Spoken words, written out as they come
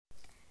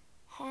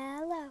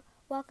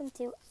welcome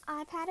to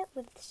iPad It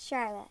with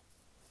Charlotte.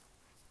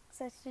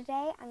 So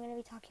today I'm going to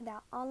be talking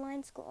about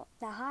online school,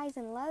 the highs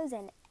and lows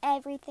and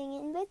everything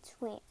in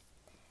between.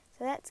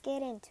 So let's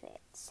get into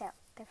it. So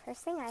the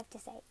first thing I have to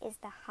say is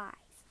the highs.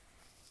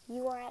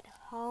 You are at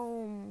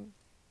home.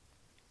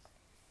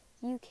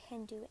 You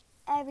can do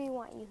whatever you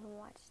want. You can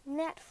watch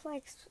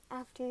Netflix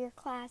after your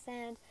class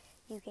ends.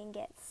 You can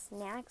get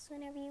snacks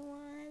whenever you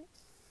want.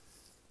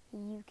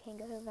 You can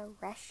go to the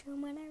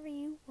restroom whenever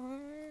you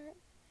want.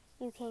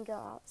 You can go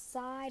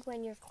outside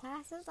when your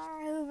classes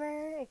are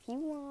over if you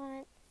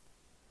want,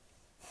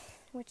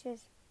 which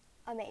is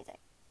amazing.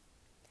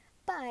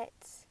 But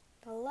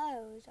the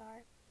lows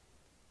are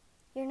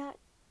you're not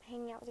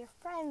hanging out with your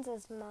friends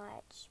as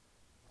much.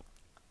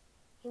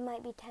 You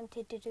might be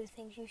tempted to do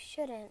things you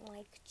shouldn't,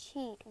 like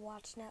cheat,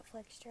 watch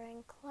Netflix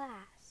during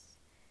class,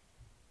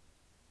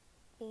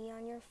 be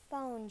on your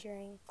phone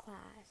during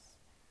class,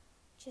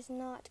 which is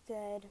not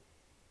good.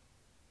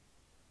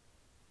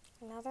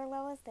 Another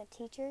low is that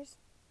teachers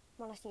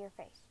want to see your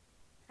face.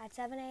 At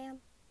 7 a.m.,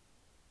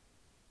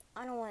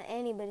 I don't want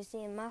anybody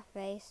seeing my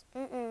face.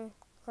 Girl,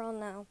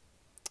 no.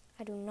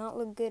 I do not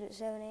look good at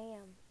 7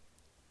 a.m.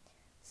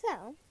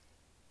 So,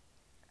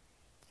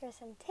 here's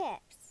some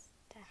tips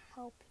to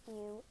help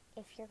you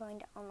if you're going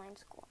to online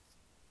school.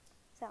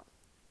 So,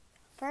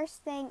 first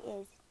thing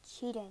is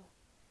cheating.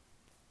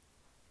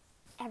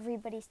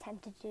 Everybody's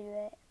tempted to do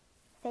it,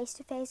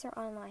 face-to-face or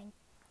online.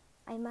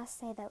 I must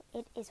say, though,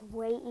 it is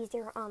way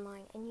easier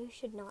online, and you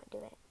should not do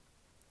it.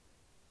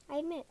 I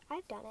admit,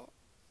 I've done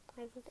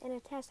it. In a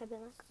test, I've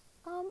been like,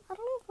 I don't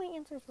know if my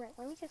answer's right.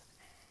 Let me just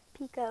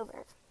peek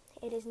over.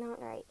 It is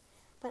not right.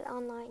 But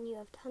online, you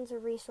have tons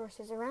of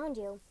resources around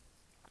you.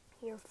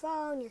 Your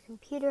phone, your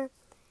computer,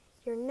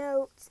 your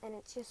notes, and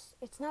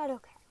it's not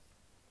okay.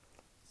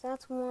 So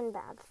that's one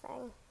bad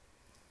thing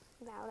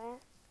about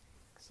it.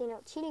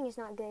 Because, cheating is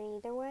not good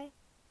either way.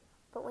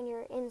 But when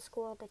you're in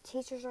school, the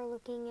teachers are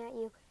looking at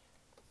you.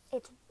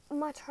 It's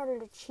much harder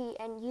to cheat,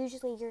 and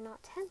usually you're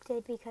not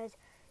tempted because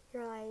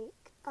you're like,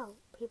 oh,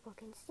 people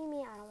can see me,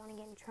 I don't want to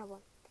get in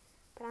trouble.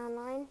 But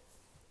online,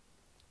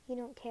 you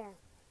don't care.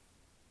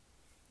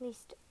 At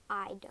least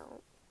I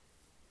don't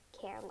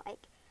care. Like,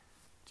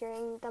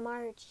 during the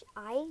March,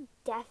 I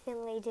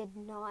definitely did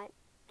not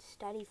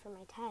study for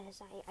my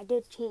test. I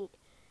did cheat.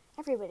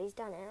 Everybody's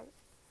done it.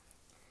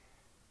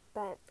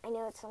 But I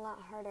know it's a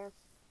lot harder.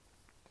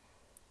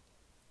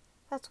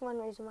 That's one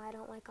reason why I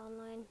don't like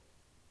online.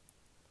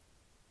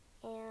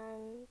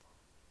 And,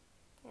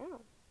 yeah.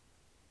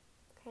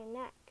 Okay,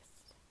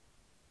 next.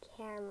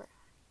 Camera.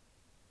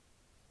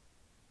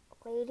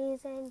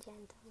 Ladies and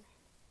gentlemen,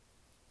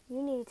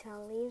 you need to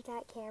leave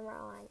that camera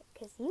on,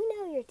 because you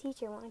know your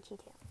teacher wants you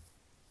to.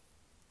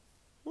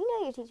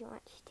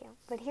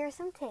 But here are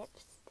some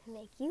tips to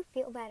make you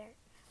feel better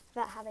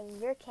about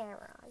having your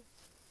camera on.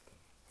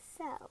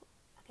 So,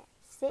 okay,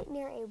 sit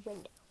near a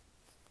window.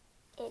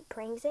 It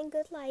brings in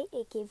good light,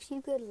 it gives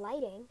you good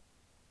lighting,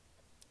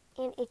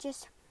 and it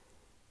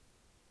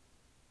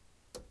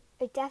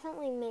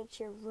definitely makes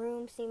your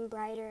room seem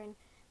brighter and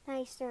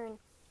nicer. And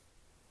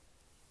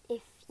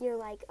if you're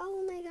like,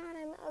 oh my god,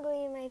 I'm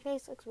ugly and my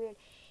face looks weird,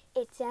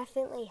 it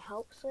definitely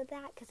helps with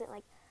that because it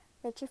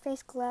makes your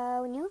face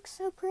glow and you look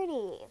so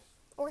pretty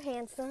or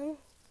handsome.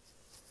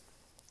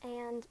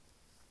 And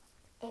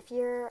if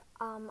you're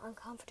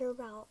uncomfortable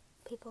about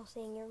people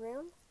seeing your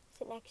room,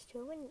 sit next to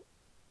a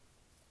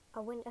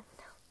window.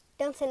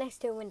 Don't sit next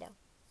to a window.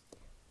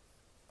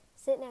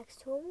 Sit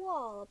next to a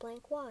wall, a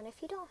blank wall. And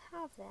if you don't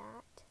have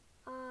that,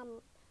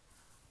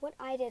 what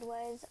I did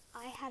was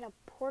I had a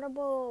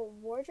portable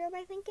wardrobe,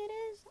 I think it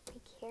is. I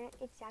can't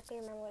exactly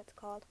remember what it's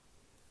called.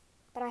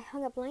 But I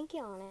hung a blanket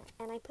on it,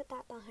 and I put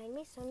that behind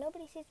me so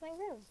nobody sees my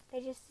room.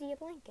 They just see a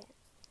blanket,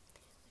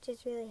 which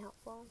is really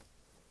helpful.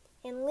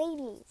 And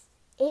ladies,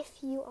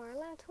 if you are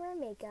allowed to wear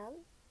makeup,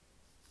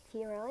 if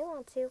you really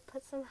want to,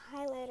 put some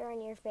highlighter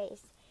on your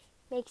face.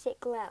 Makes it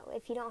glow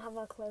if you don't have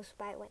a close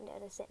by window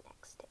to sit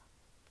next to.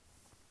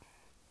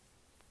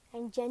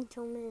 And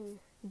gentlemen,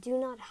 do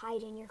not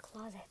hide in your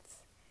closets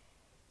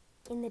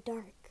in the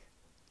dark.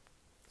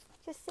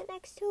 Just sit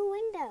next to a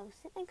window.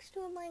 Sit next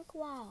to a blank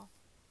wall.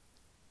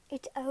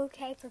 It's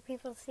okay for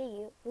people to see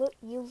you.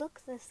 You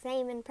look the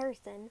same in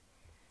person.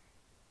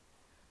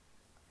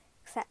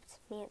 Except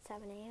me at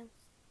 7 a.m.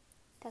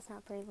 That's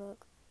not pretty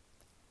look.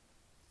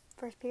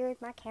 First period,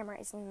 my camera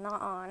is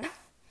not on.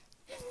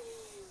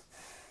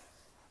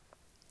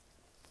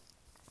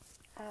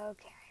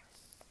 Okay.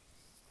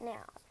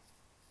 Now,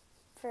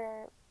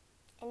 for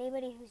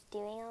anybody who's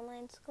doing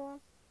online school,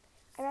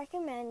 I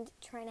recommend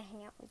trying to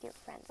hang out with your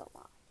friends a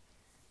lot.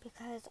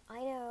 Because I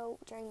know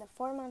during the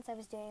 4 months I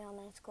was doing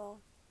online school,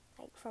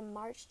 like from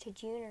March to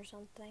June or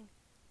something,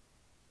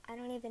 I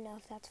don't even know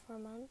if that's 4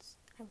 months.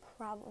 I'm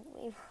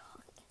probably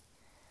wrong.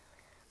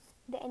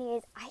 But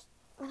anyways,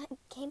 when I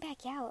came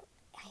back out,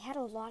 I had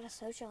a lot of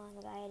social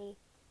anxiety.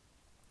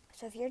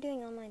 So if you're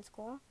doing online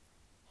school,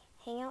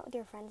 hang out with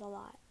your friends a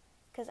lot.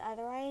 Because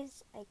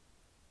otherwise,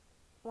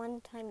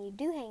 one time you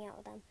do hang out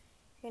with them,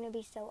 you're going to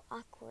be so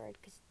awkward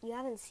because you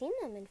haven't seen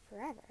them in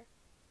forever.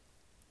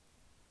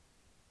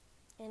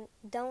 and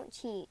don't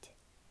cheat,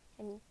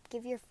 and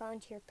give your phone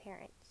to your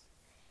parents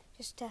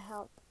just to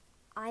help.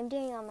 I'm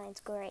doing online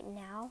school right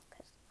now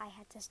because I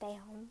had to stay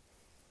home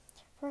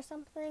for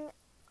something,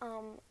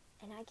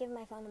 and I give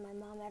my phone to my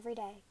mom every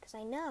day because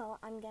I know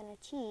I'm going to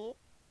cheat,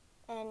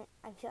 and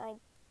I feel like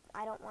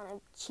I don't want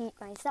to cheat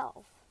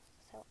myself.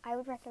 So I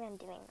would recommend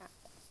doing that.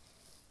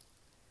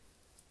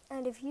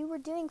 And if you were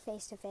doing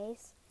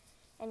face-to-face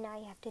and now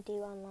you have to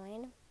do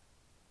online,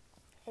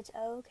 it's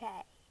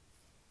okay.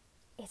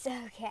 It's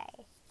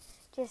okay.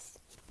 Just,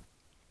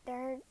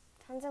 there are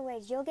tons of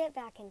ways you'll get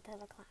back into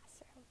the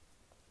classroom.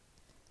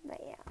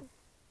 But yeah.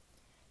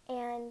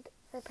 And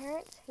for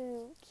parents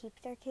who keep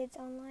their kids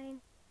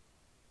online,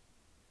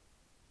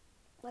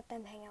 let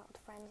them hang out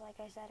with friends, like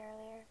I said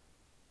earlier.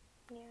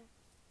 Yeah.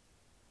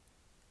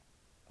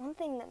 One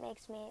thing that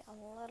makes me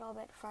a little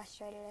bit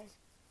frustrated is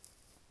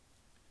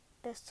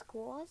the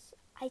schools.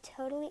 I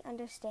totally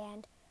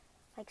understand,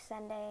 like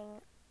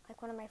sending,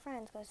 like one of my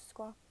friends goes to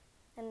school,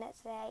 and let's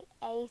say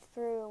A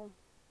through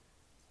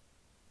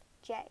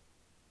J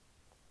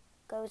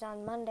goes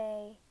on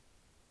Monday,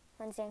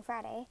 Wednesday, and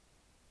Friday,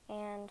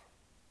 and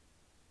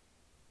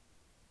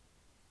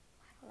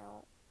I don't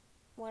know,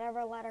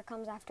 whatever letter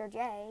comes after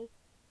J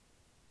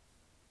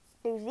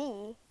through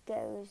Z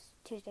goes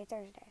Tuesday,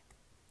 Thursday.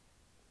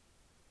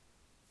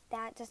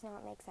 That does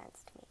not make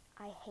sense to me.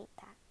 I hate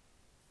that.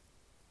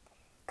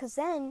 Because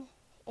then,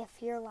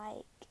 if you're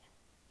like,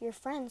 your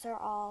friends are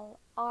all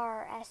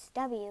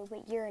RSW,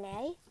 but you're an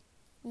A,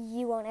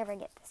 you won't ever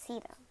get to see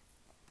them.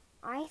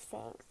 I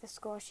think the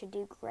school should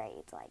do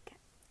grades. Like,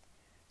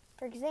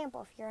 for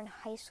example, if you're in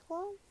high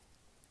school,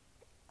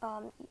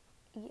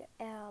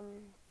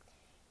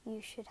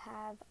 you should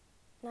have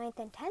 9th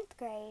and 10th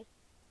grade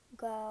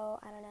go,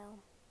 I don't know,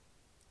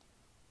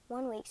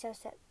 1 week, so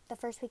the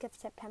first week of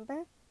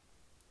September,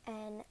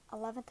 and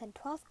 11th and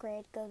 12th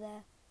grade go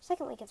the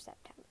second week of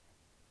September.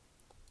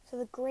 So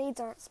the grades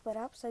aren't split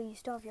up, so you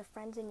still have your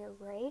friends in your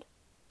grade,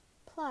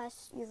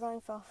 plus you're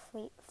going for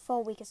a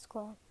full week of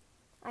school.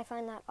 I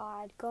find that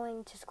odd,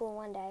 going to school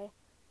one day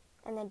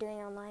and then doing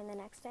online the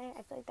next day.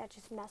 I feel like that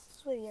just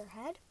messes with your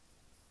head.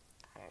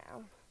 I don't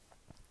know.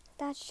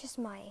 That's just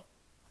my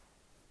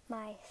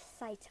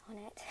sight on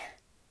it.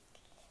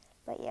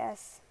 But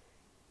yes.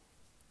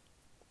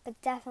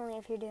 But definitely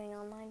if you're doing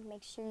online,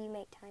 make sure you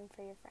make time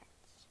for your friends.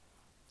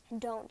 And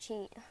don't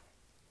cheat.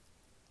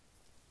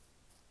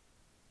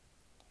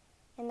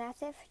 And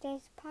that's it for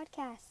today's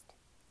podcast.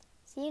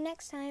 See you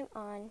next time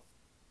on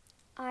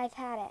I've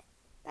Had It.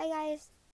 Bye, guys.